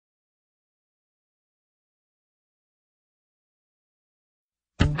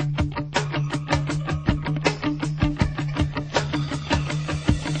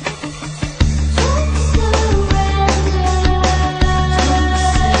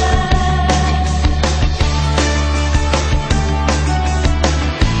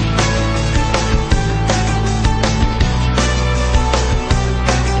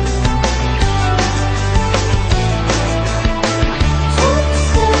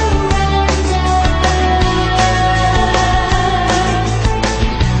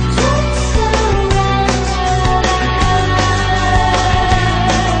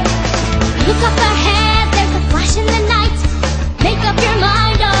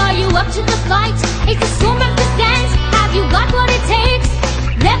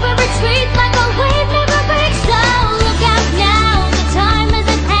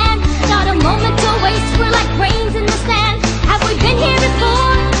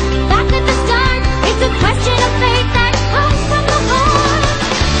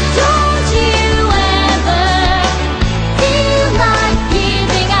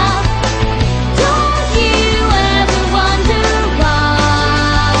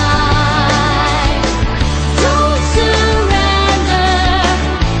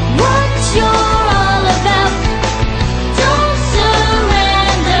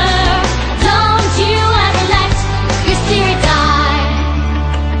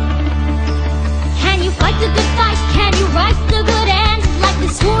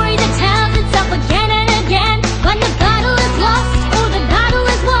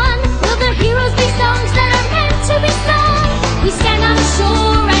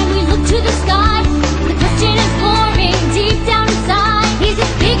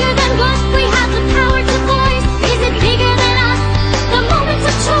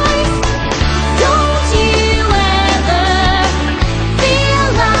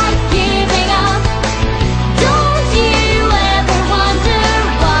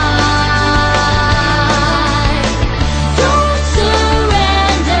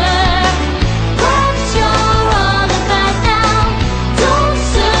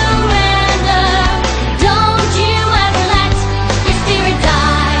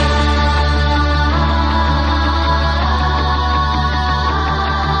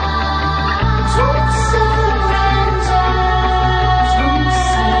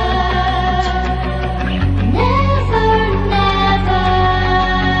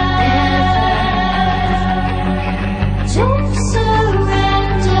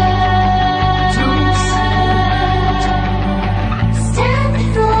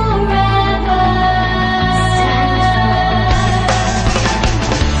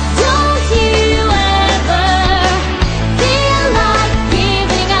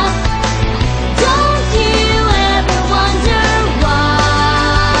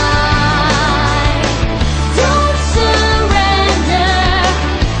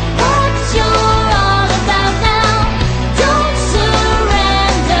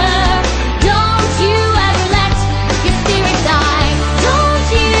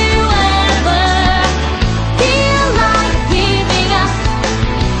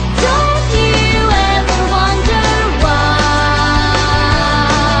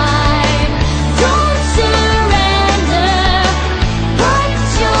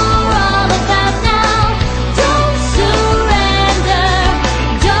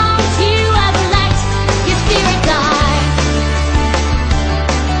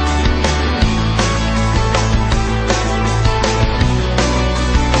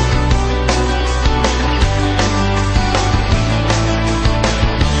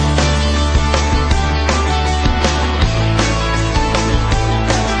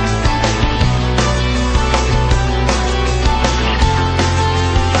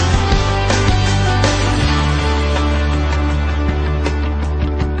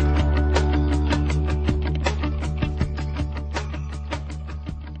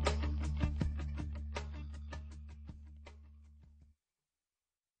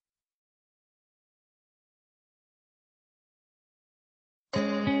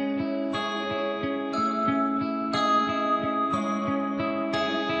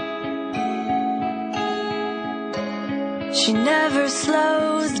She never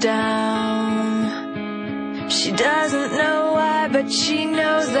slows down. She doesn't know why, but she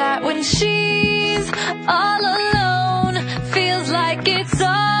knows that when she's all alone, feels like it's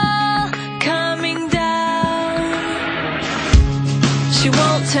all coming down. She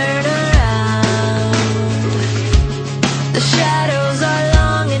won't turn around. The shadows are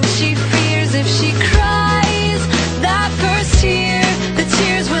long and she fears if she cries that first tear, the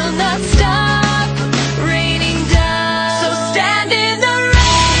tears will not stop raining down. So stand in the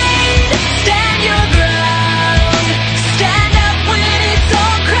rain, stand your ground, stand up when it's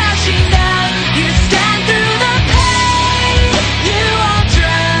all crashing down. You stand through the pain, you won't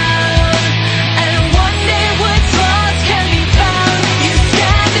drown, and one day what's lost can be found. You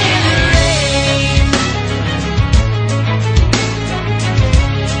stand in the rain.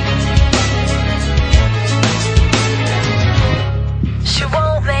 She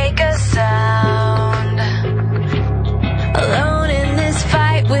won't make a sound, alone in this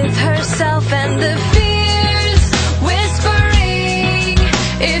fight with herself and the fears whispering.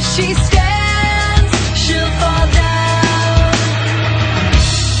 If she stands, she'll fall down.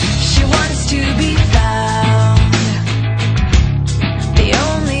 She wants to be found. The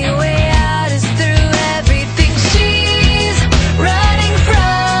only way out is through everything she's running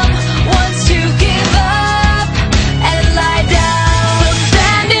from. Wants to give up and lie down. So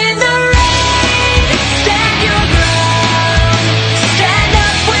stand in the rain, stand your ground, stand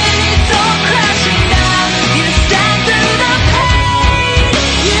up when it's all crashing down. You stand through the pain,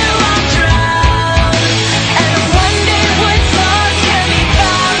 you won't drown, and one day what's lost can be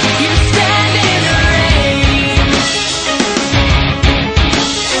found. You stand in the rain.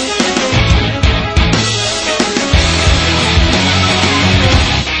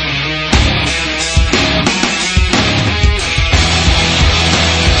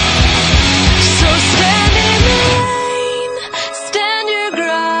 So stand in the rain, stand your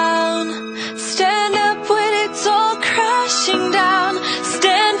ground, stand up when it's all crashing down.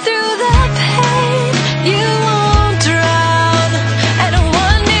 Stand through the pain, you won't drown, and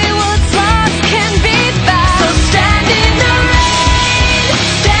one day what's lost can be found. So stand in the rain,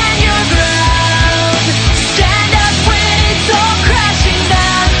 stand your ground, stand up when it's all crashing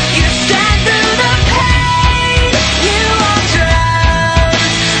down. You stand through the pain, you won't drown,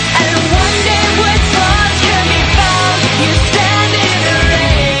 and one day what's lost can be found. You stand in the rain.